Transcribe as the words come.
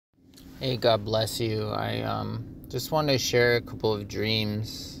Hey, God bless you. I just want to share a couple of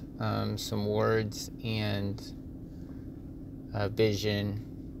dreams, some words, and a vision.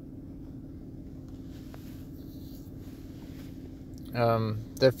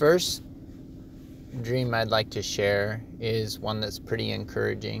 The first dream I'd like to share is one that's pretty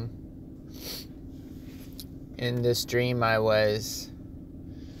encouraging. In this dream, I was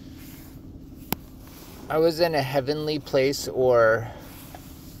in a heavenly place, or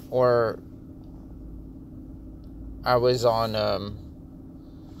I was on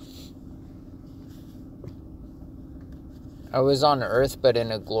earth, but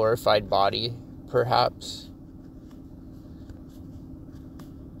in a glorified body, perhaps.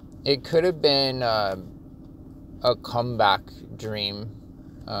 It could have been a comeback dream,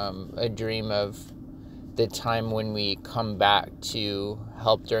 a dream of the time when we come back to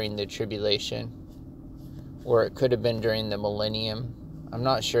help during the tribulation, or it could have been during the millennium. I'm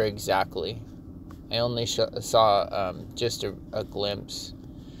not sure exactly. I only saw just a glimpse.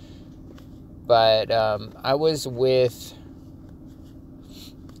 But I was with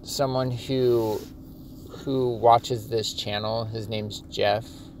someone who watches this channel. His name's Jeff.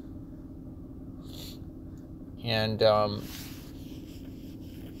 And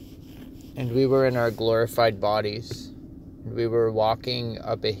we were in our glorified bodies. We were walking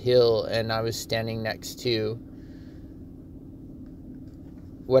up a hill, and I was standing next to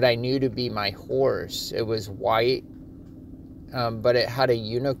what I knew to be my horse. It was white, but it had a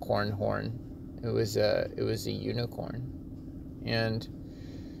unicorn horn. It was a unicorn, and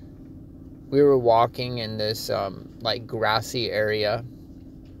we were walking in this like grassy area,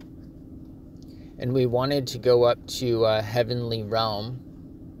 and we wanted to go up to a heavenly realm.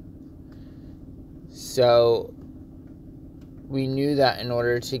 So we knew that in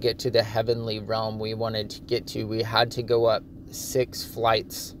order to get to the heavenly realm we had to go up 6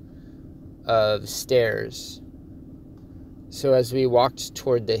 flights of stairs. So as we walked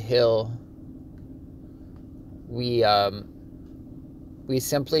toward the hill, we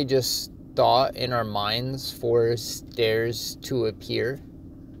simply just thought in our minds for stairs to appear,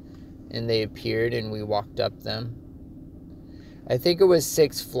 and they appeared, and we walked up them. I think it was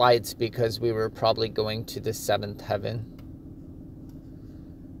 6 flights because we were probably going to the 7th heaven,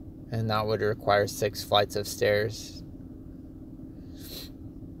 and that would require 6 flights of stairs.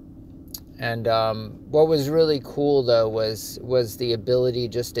 And what was really cool, though, was the ability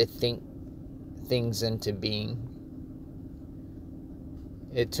just to think things into being.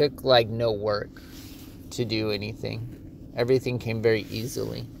 It took like no work to do anything. Everything came very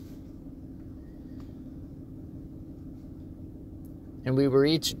easily. And we were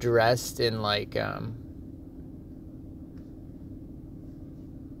each dressed in like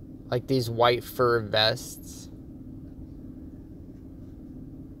these white fur vests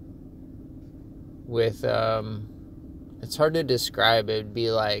with it's hard to describe. It would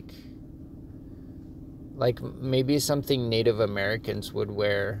be like maybe something Native Americans would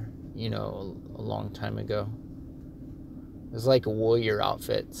wear, a long time ago. It was like warrior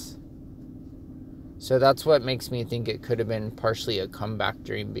outfits. So that's what makes me think it could have been partially a comeback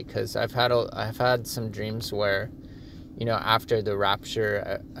dream, because I've had some dreams where, after the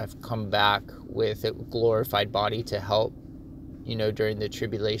rapture, I've come back with a glorified body to help, during the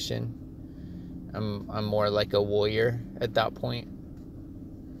tribulation. I'm more like a warrior at that point.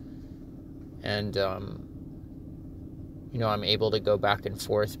 And, I'm able to go back and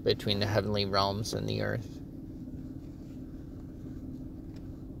forth between the heavenly realms and the earth.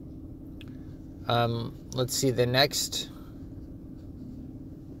 Let's see, the next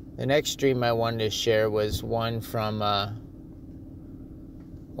dream I wanted to share was one from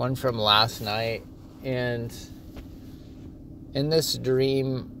last night. And in this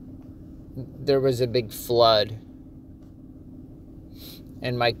dream, there was a big flood,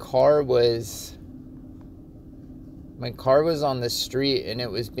 and my car was on the street, and it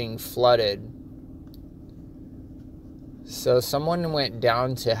was being flooded. So someone went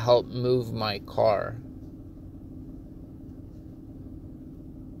down to help move my car.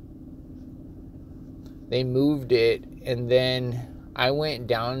 They moved it, and then I went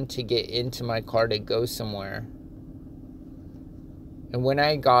down to get into my car to go somewhere. And when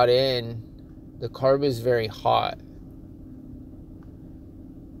I got in, the car was very hot.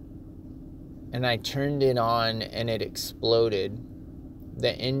 And I turned it on, and it exploded.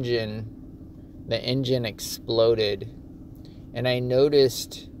 The engine exploded. And I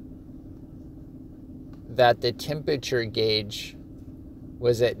noticed that the temperature gauge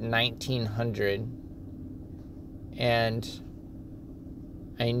was at 1900. And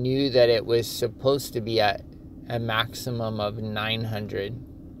I knew that it was supposed to be at a maximum of 900.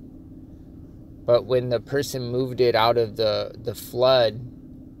 But when the person moved it out of the flood,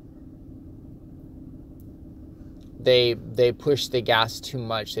 they pushed the gas too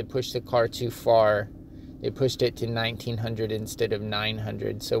much. They pushed the car too far. They pushed it to 1900 instead of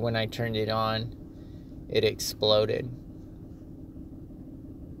 900. So when I turned it on, it exploded.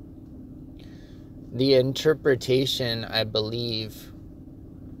 The interpretation, I believe,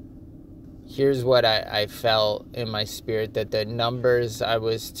 here's what I felt in my spirit, that the numbers I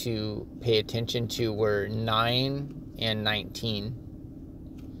was to pay attention to were 9 and 19.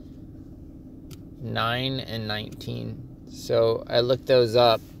 9 and 19. So I looked those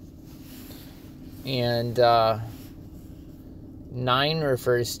up, and 9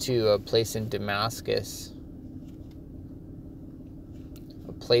 refers to a place in Damascus.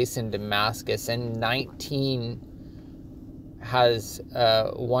 A place in Damascus. And 19 has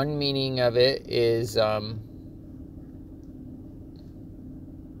one meaning of it is I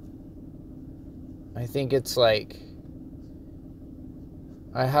think it's like,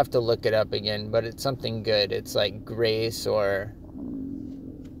 I have to look it up again, but it's something good. It's like grace or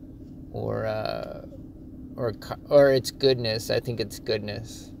it's goodness. I think it's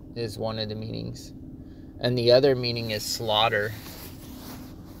goodness is one of the meanings. And the other meaning is slaughter.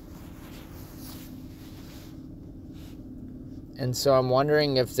 And so I'm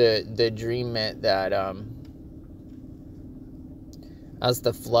wondering if the dream meant that as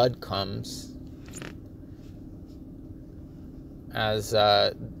the flood comes, as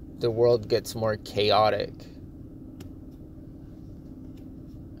the world gets more chaotic,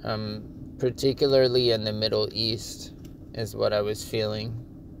 particularly in the Middle East, is what I was feeling.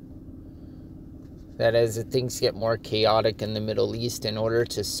 That as things get more chaotic in the Middle East, in order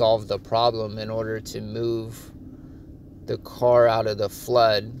to solve the problem, in order to move the car out of the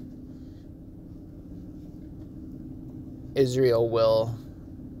flood, Israel will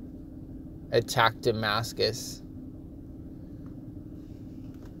attack Damascus.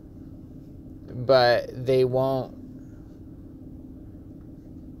 But they won't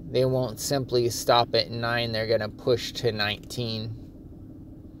simply stop at 9. They're going to push to 19.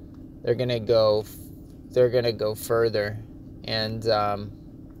 They're going to go further, and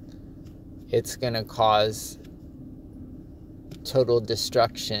it's going to cause total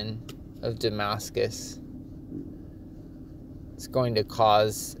destruction of Damascus. It's going to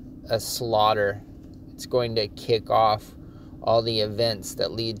cause a slaughter. It's going to kick off all the events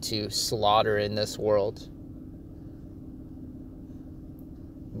that lead to slaughter in this world.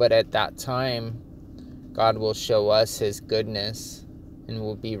 But at that time, God will show us his goodness, and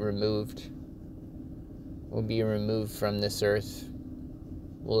we'll be removed. We'll be removed from this earth.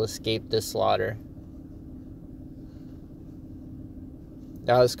 We'll escape the slaughter.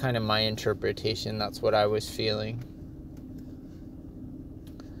 That was kind of my interpretation. That's what I was feeling.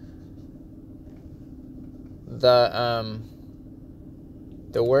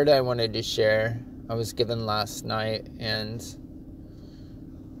 The word I wanted to share, I was given last night, and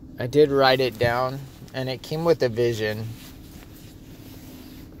I did write it down, and it came with a vision.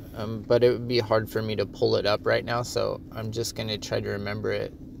 But it would be hard for me to pull it up right now, so I'm just going to try to remember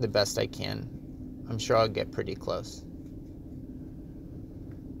it the best I can. I'm sure I'll get pretty close.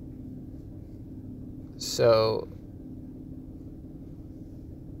 So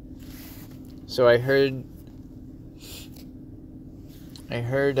I heard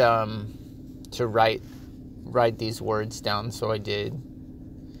to write these words down, so I did.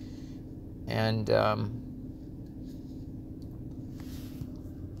 And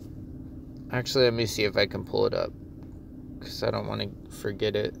actually, let me see if I can pull it up, because I don't want to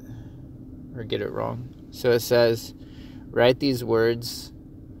forget it or get it wrong. So it says, write these words,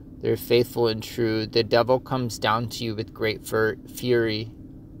 they're faithful and true. The devil comes down to you with great fury.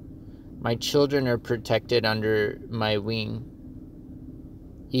 My children are protected under my wing.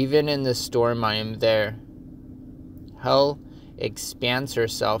 Even in the storm I am there. Hell expands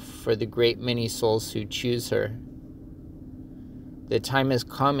herself for the great many souls who choose her. The time is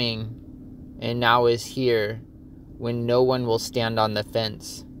coming, and now is here, when no one will stand on the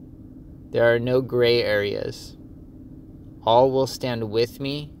fence. There are no gray areas. All will stand with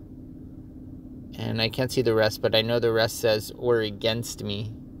me, and I can't see the rest, but I know the rest says, or against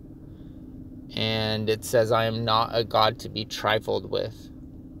me. And it says, I am not a God to be trifled with.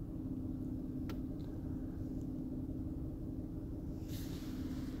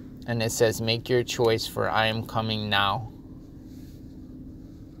 And it says, make your choice, for I am coming now.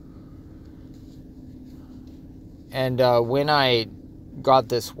 And when I got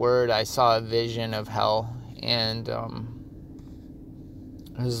this word, I saw a vision of hell. And it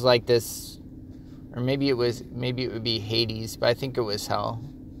was like this, or maybe it would be Hades, but I think it was hell.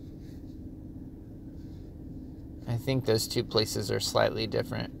 I think those two places are slightly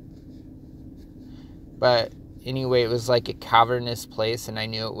different. But anyway, it was like a cavernous place, and I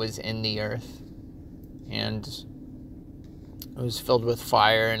knew it was in the earth. And it was filled with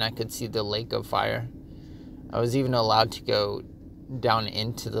fire, and I could see the lake of fire. I was even allowed to go down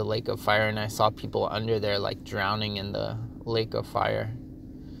into the lake of fire, and I saw people under there like drowning in the lake of fire.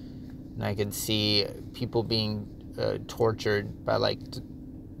 And I could see people being tortured by like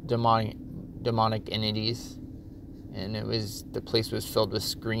demonic entities. And the place was filled with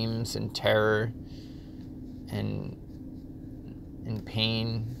screams and terror and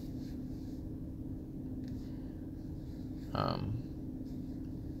pain.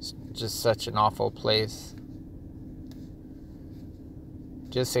 It's just such an awful place.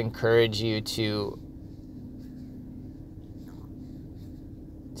 Just encourage you to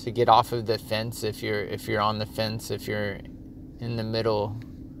get off of the fence if you're on the fence. If you're in the middle,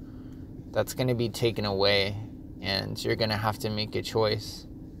 that's going to be taken away, and you're going to have to make a choice.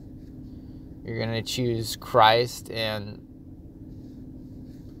 You're going to choose Christ, and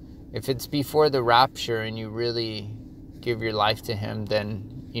if it's before the rapture and you really give your life to him, then,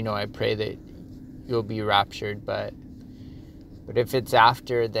 I pray that you'll be raptured. But if it's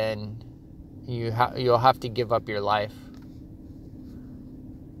after, then you'll have to give up your life.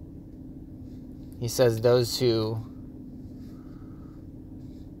 He says those who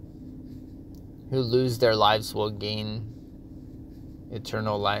lose their lives will gain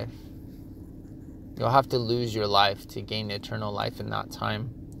eternal life. You'll have to lose your life to gain eternal life in that time.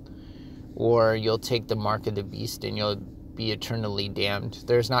 Or you'll take the mark of the beast and you'll be eternally damned.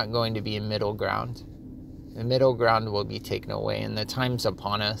 There's not going to be a middle ground. The middle ground will be taken away, and the time's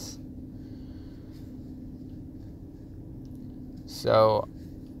upon us. So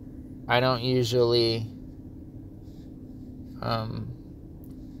I don't usually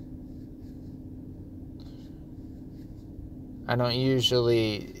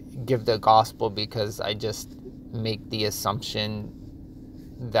give the gospel, because I just make the assumption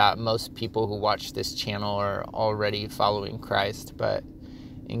that most people who watch this channel are already following Christ. But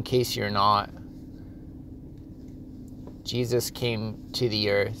in case you're not, Jesus came to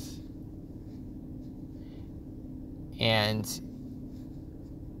the earth, and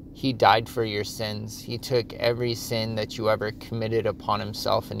he died for your sins. He took every sin that you ever committed upon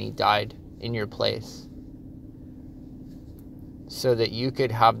himself, and he died in your place, so that you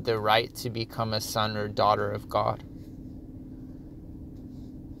could have the right to become a son or daughter of God.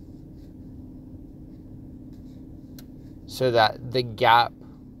 So that the gap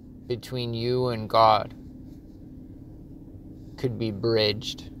between you and God could be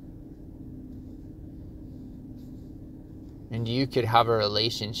bridged, and you could have a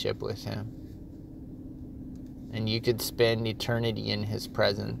relationship with him, and you could spend eternity in his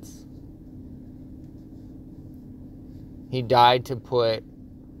presence. He died to put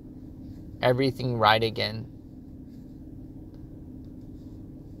everything right again.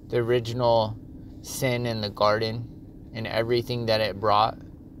 The original sin in the garden and everything that it brought,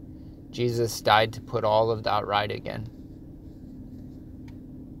 Jesus died to put all of that right again,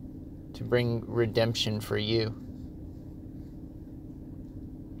 to bring redemption for you.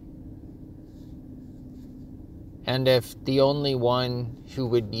 And if the only one who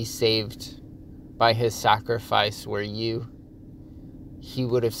would be saved by his sacrifice were you, he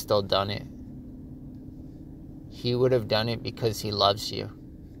would have still done it. He would have done it because he loves you,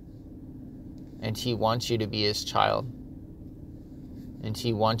 and he wants you to be his child, and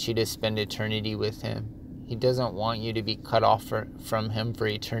he wants you to spend eternity with him. He doesn't want you to be cut off from him for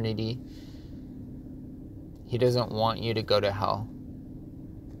eternity. He doesn't want you to go to hell.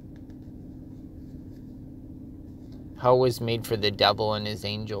 Hell was made for the devil and his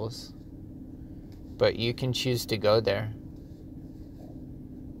angels, but you can choose to go there.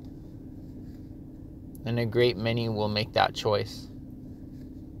 And a great many will make that choice.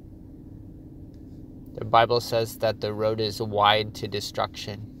 The Bible says that the road is wide to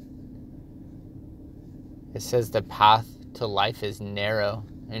destruction. It says the path to life is narrow,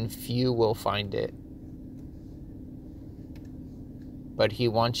 and few will find it. But he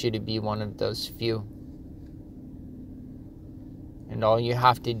wants you to be one of those few. And all you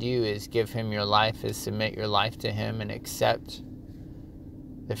have to do is give him your life, is submit your life to him and accept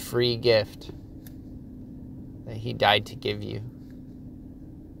the free gift that he died to give you.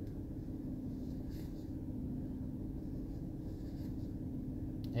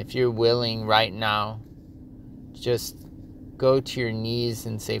 If you're willing right now, just go to your knees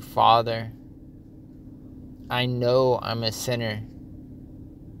and say, Father, I know I'm a sinner.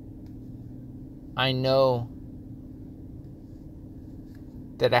 I know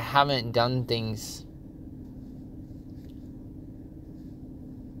that I haven't done things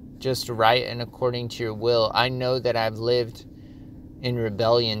just right and according to your will. I know that I've lived in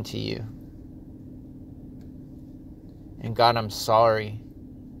rebellion to you. And God, I'm sorry.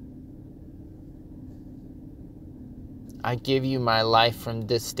 I give you my life from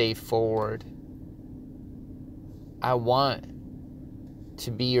this day forward. I want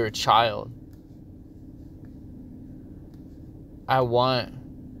to be your child. I want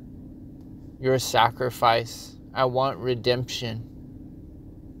your sacrifice. I want redemption.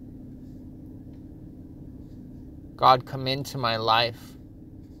 God, come into my life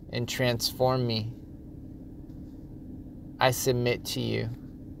and transform me. I submit to you.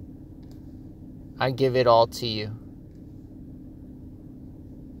 I give it all to you.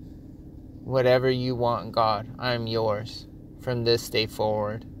 Whatever you want, God, I am yours from this day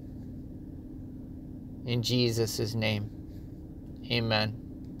forward. In Jesus' name, amen.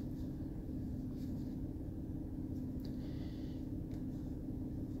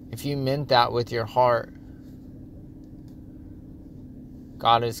 If you meant that with your heart,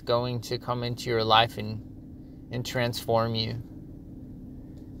 God is going to come into your life and transform you.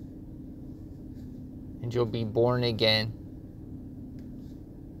 And you'll be born again.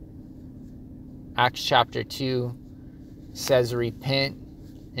 Acts chapter 2 says, repent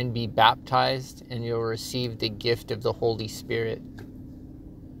and be baptized, and you'll receive the gift of the Holy Spirit.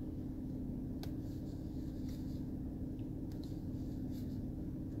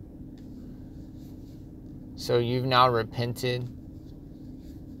 So you've now repented.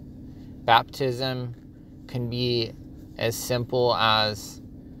 Baptism can be as simple as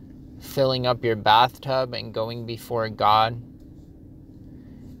filling up your bathtub and going before God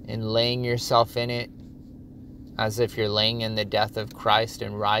and laying yourself in it as if you're laying in the death of Christ,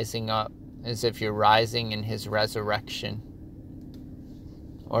 and rising up as if you're rising in his resurrection.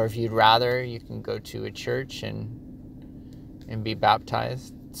 Or if you'd rather, you can go to a church and be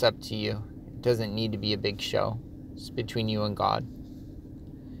baptized. It's up to you. It doesn't need to be a big show. It's between you and God.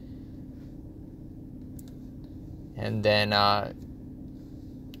 And then,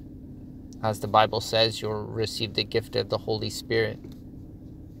 as the Bible says, you'll receive the gift of the Holy Spirit,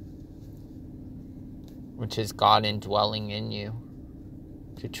 which is God indwelling in you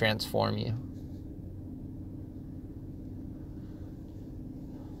to transform you.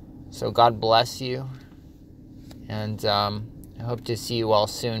 So God bless you, and I hope to see you all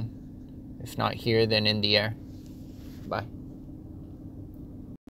soon. If not here, then in the air. Bye.